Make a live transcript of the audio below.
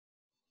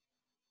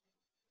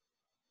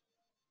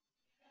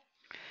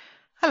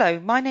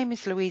Hello, my name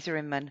is Louisa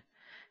Inman.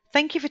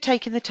 Thank you for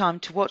taking the time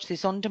to watch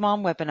this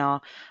on-demand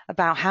webinar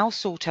about how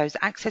SALTO's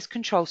access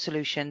control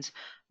solutions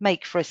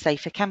make for a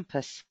safer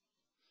campus.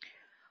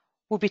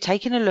 We'll be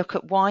taking a look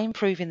at why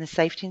improving the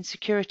safety and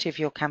security of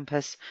your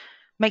campus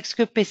makes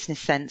good business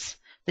sense,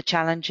 the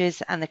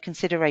challenges and the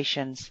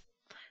considerations.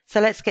 So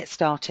let's get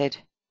started.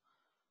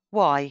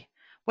 Why?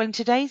 Well, in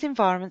today's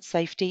environment,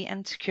 safety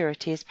and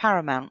security is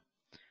paramount.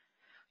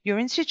 Your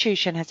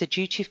institution has a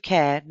duty of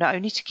care not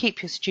only to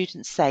keep your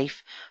students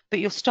safe, but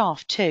your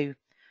staff too.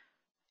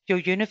 Your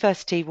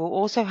university will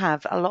also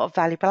have a lot of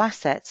valuable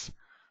assets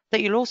that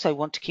you'll also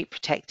want to keep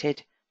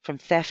protected from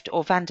theft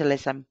or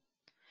vandalism.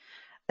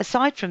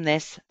 Aside from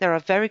this, there are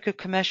very good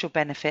commercial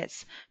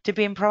benefits to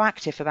being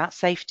proactive about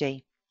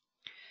safety.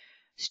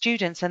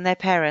 Students and their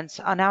parents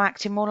are now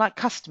acting more like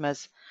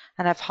customers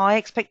and have high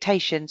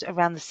expectations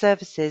around the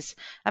services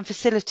and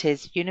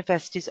facilities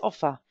universities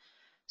offer.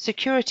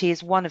 Security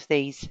is one of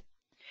these.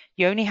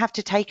 You only have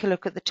to take a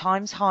look at the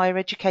Times Higher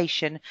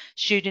Education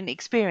Student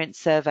Experience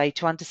Survey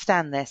to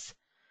understand this.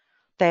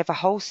 They have a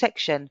whole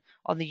section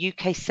on the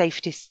UK's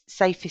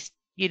safest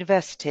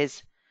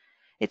universities.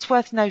 It's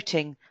worth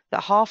noting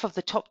that half of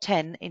the top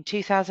 10 in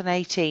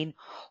 2018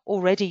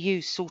 already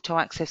use SALTO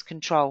access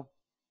control.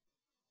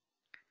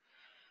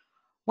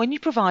 When you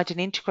provide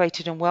an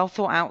integrated and well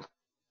thought out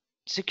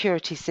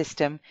security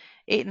system,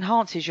 it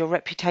enhances your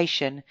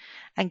reputation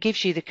and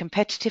gives you the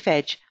competitive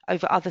edge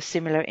over other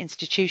similar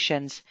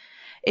institutions.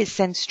 It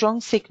sends strong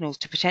signals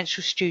to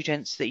potential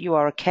students that you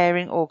are a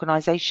caring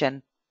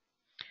organisation.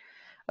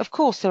 Of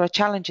course, there are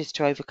challenges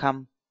to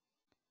overcome.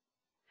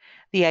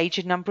 The age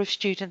and number of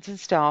students and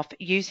staff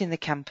using the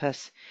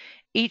campus,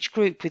 each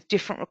group with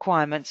different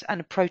requirements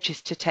and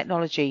approaches to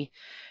technology.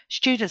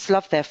 Students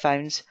love their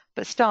phones,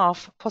 but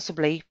staff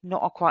possibly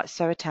not quite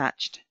so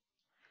attached.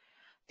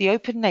 The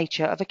open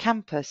nature of a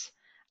campus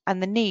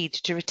and the need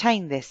to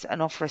retain this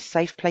and offer a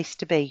safe place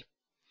to be.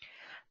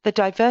 The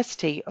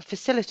diversity of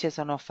facilities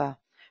on offer,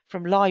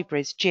 from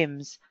libraries,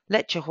 gyms,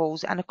 lecture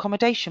halls and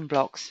accommodation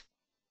blocks.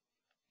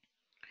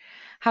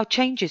 How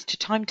changes to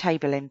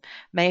timetabling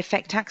may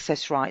affect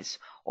access rights,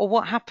 or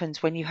what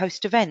happens when you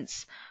host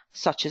events,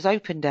 such as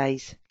open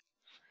days.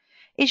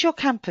 Is your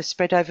campus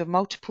spread over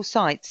multiple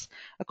sites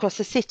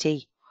across a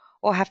city,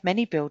 or have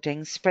many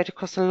buildings spread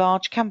across a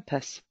large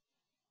campus?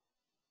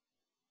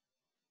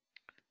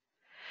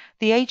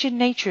 The age and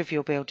nature of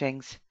your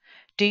buildings.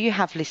 Do you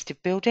have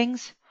listed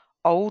buildings,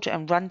 old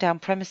and run-down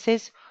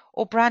premises,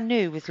 or brand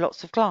new with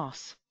lots of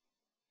glass?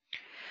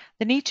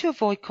 The need to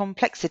avoid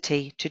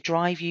complexity to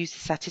drive user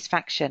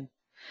satisfaction.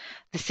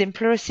 The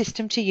simpler a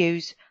system to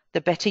use,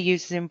 the better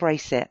users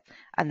embrace it,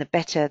 and the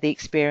better the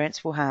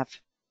experience will have.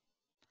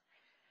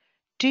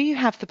 Do you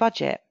have the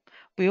budget?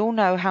 We all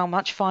know how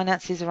much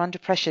finances are under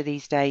pressure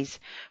these days,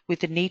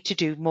 with the need to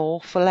do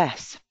more for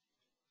less.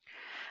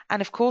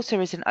 And of course,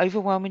 there is an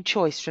overwhelming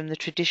choice from the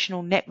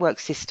traditional network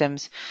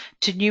systems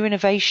to new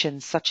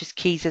innovations such as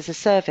keys as a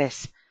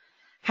service.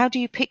 How do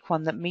you pick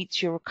one that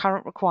meets your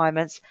current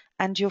requirements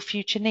and your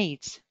future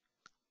needs?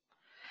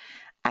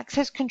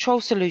 Access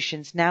control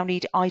solutions now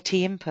need IT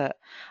input,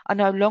 are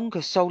no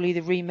longer solely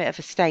the remit of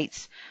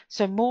estates,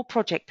 so more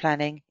project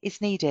planning is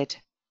needed.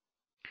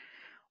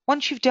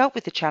 Once you've dealt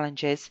with the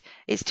challenges,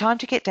 it's time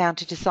to get down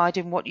to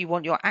deciding what you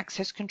want your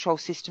access control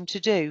system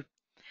to do.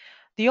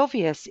 The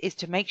obvious is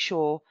to make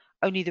sure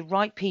only the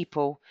right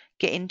people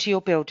get into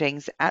your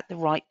buildings at the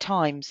right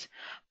times,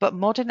 but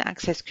modern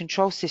access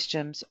control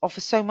systems offer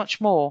so much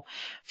more,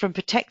 from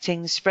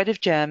protecting the spread of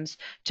germs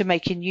to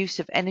making use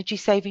of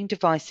energy-saving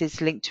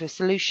devices linked to a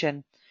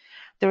solution.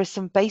 There are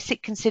some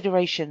basic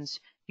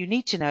considerations you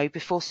need to know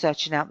before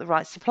searching out the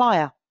right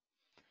supplier.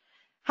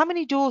 How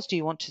many doors do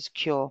you want to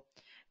secure?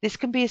 This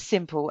can be as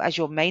simple as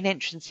your main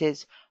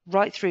entrances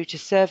right through to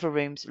server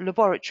rooms,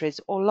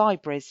 laboratories or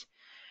libraries.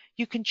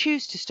 You can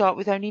choose to start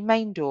with only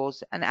main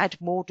doors and add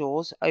more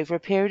doors over a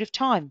period of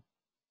time.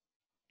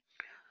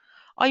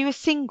 Are you a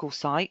single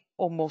site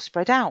or more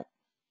spread out?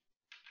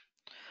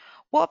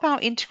 What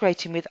about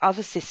integrating with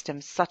other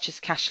systems such as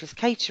cashless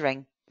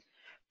catering,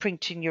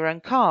 printing your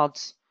own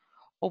cards,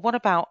 or what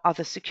about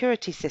other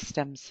security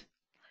systems?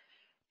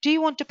 Do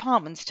you want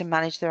departments to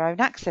manage their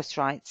own access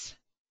rights?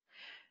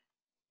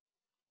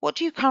 What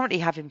do you currently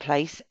have in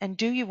place, and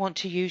do you want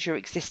to use your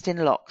existing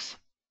locks?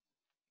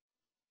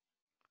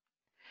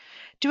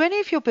 Do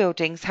any of your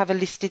buildings have a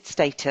listed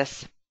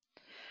status?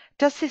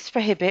 Does this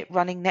prohibit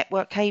running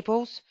network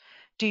cables?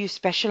 Do you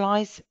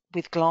specialise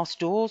with glass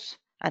doors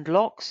and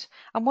locks?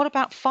 And what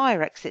about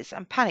fire exits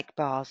and panic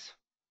bars?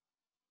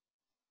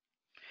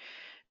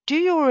 Do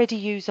you already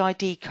use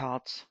ID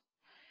cards?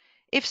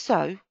 If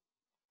so,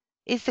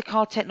 is the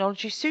card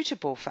technology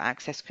suitable for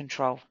access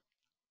control?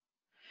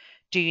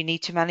 Do you need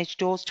to manage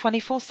doors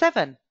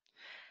 24/7?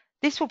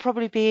 This will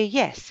probably be a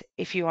yes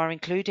if you are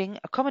including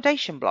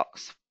accommodation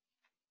blocks.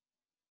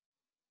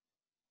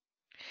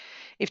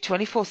 If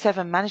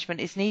 24/7 management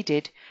is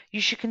needed,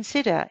 you should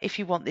consider if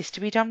you want this to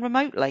be done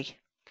remotely.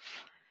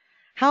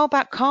 How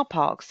about car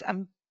parks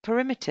and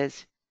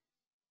perimeters?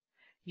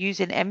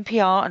 Using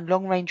NPR and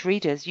long-range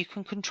readers, you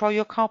can control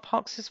your car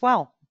parks as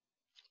well.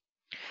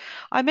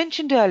 I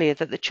mentioned earlier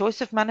that the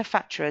choice of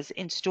manufacturers,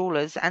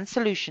 installers, and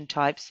solution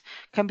types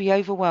can be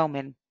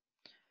overwhelming.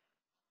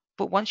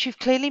 But once you've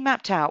clearly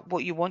mapped out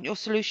what you want your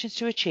solutions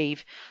to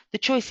achieve, the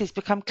choices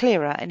become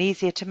clearer and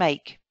easier to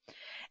make.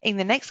 In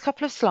the next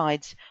couple of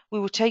slides, we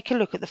will take a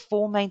look at the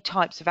 4 main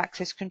types of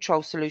access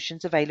control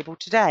solutions available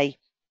today.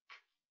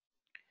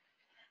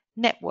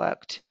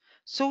 Networked.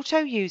 SALTO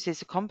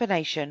uses a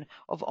combination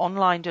of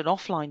online and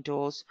offline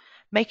doors,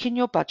 making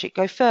your budget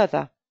go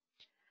further.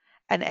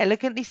 An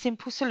elegantly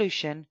simple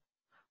solution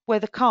where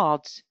the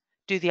cards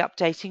do the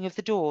updating of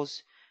the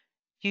doors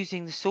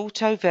using the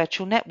SALTO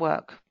virtual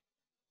network.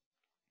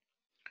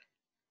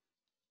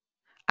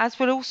 As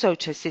with all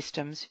SALTO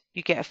systems,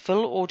 you get a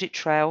full audit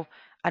trail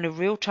and a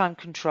real-time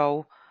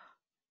control,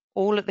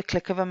 all at the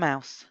click of a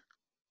mouse.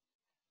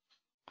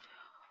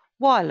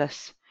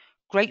 Wireless.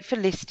 Great for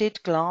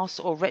listed, glass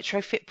or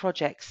retrofit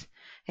projects.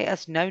 It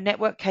has no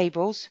network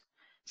cables,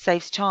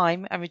 saves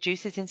time and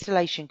reduces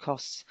installation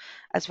costs,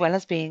 as well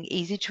as being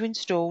easy to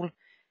install,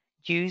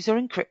 use or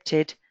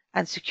encrypted,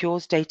 and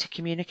secures data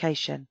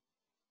communication.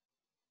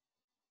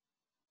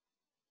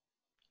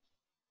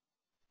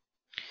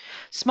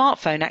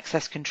 Smartphone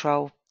access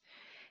control.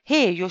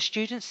 Here, your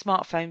student's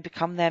smartphone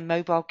becomes their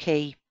mobile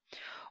key.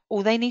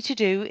 All they need to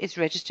do is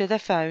register their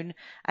phone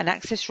and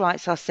access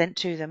rights are sent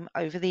to them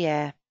over the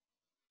air.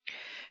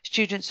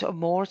 Students are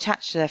more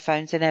attached to their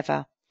phones than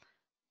ever,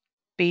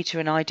 be to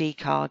an ID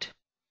card.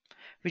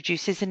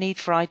 Reduces the need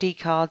for ID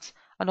cards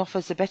and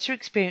offers a better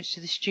experience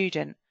to the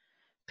student,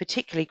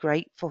 particularly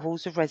great for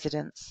halls of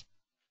residence.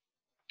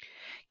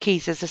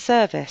 Keys as a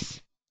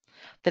service.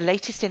 The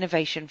latest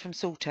innovation from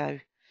SALTO,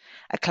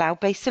 a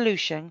cloud-based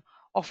solution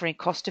offering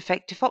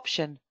cost-effective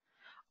option,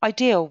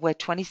 ideal where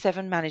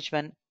 27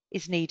 management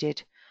is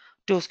needed.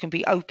 Doors can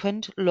be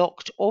opened,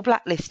 locked or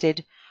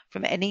blacklisted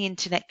from any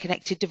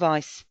internet-connected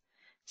device.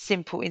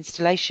 Simple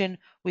installation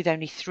with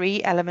only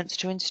 3 elements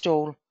to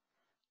install.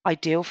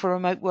 Ideal for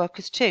remote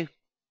workers too.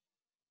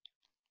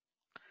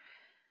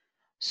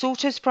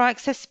 SALTO's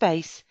ProAccess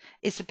Space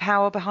is the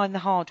power behind the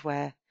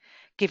hardware,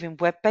 giving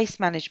web-based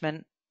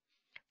management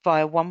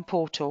via one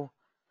portal.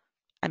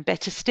 And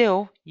better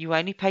still, you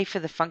only pay for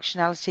the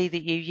functionality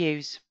that you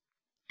use.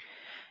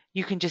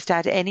 You can just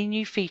add any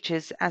new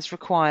features as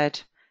required,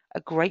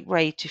 a great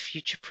way to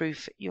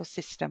future-proof your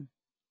system.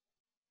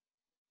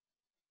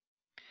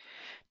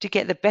 To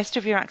get the best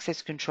of your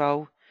access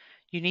control,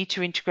 you need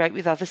to integrate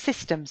with other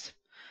systems.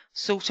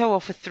 SALTO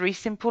offers 3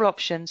 simple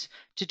options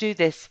to do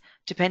this,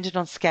 depending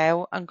on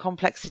scale and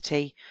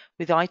complexity.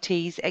 With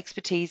IT's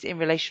expertise in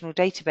relational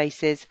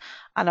databases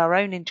and our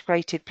own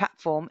integrated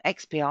platform,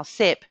 XPR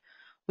SIP,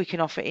 we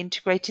can offer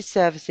integrated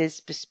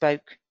services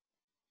bespoke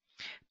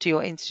to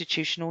your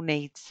institutional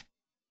needs.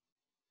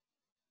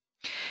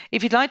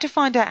 If you'd like to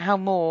find out how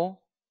more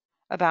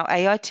about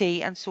AIT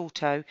and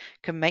SALTO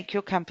can make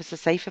your campus a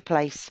safer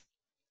place,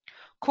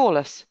 call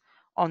us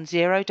on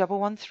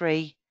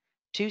 0113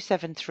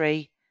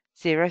 273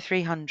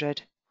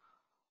 0300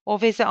 or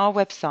visit our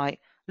website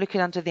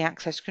looking under the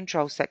Access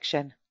Control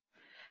section.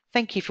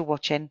 Thank you for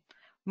watching.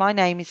 My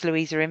name is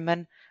Louisa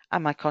Inman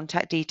and my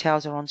contact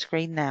details are on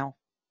screen now.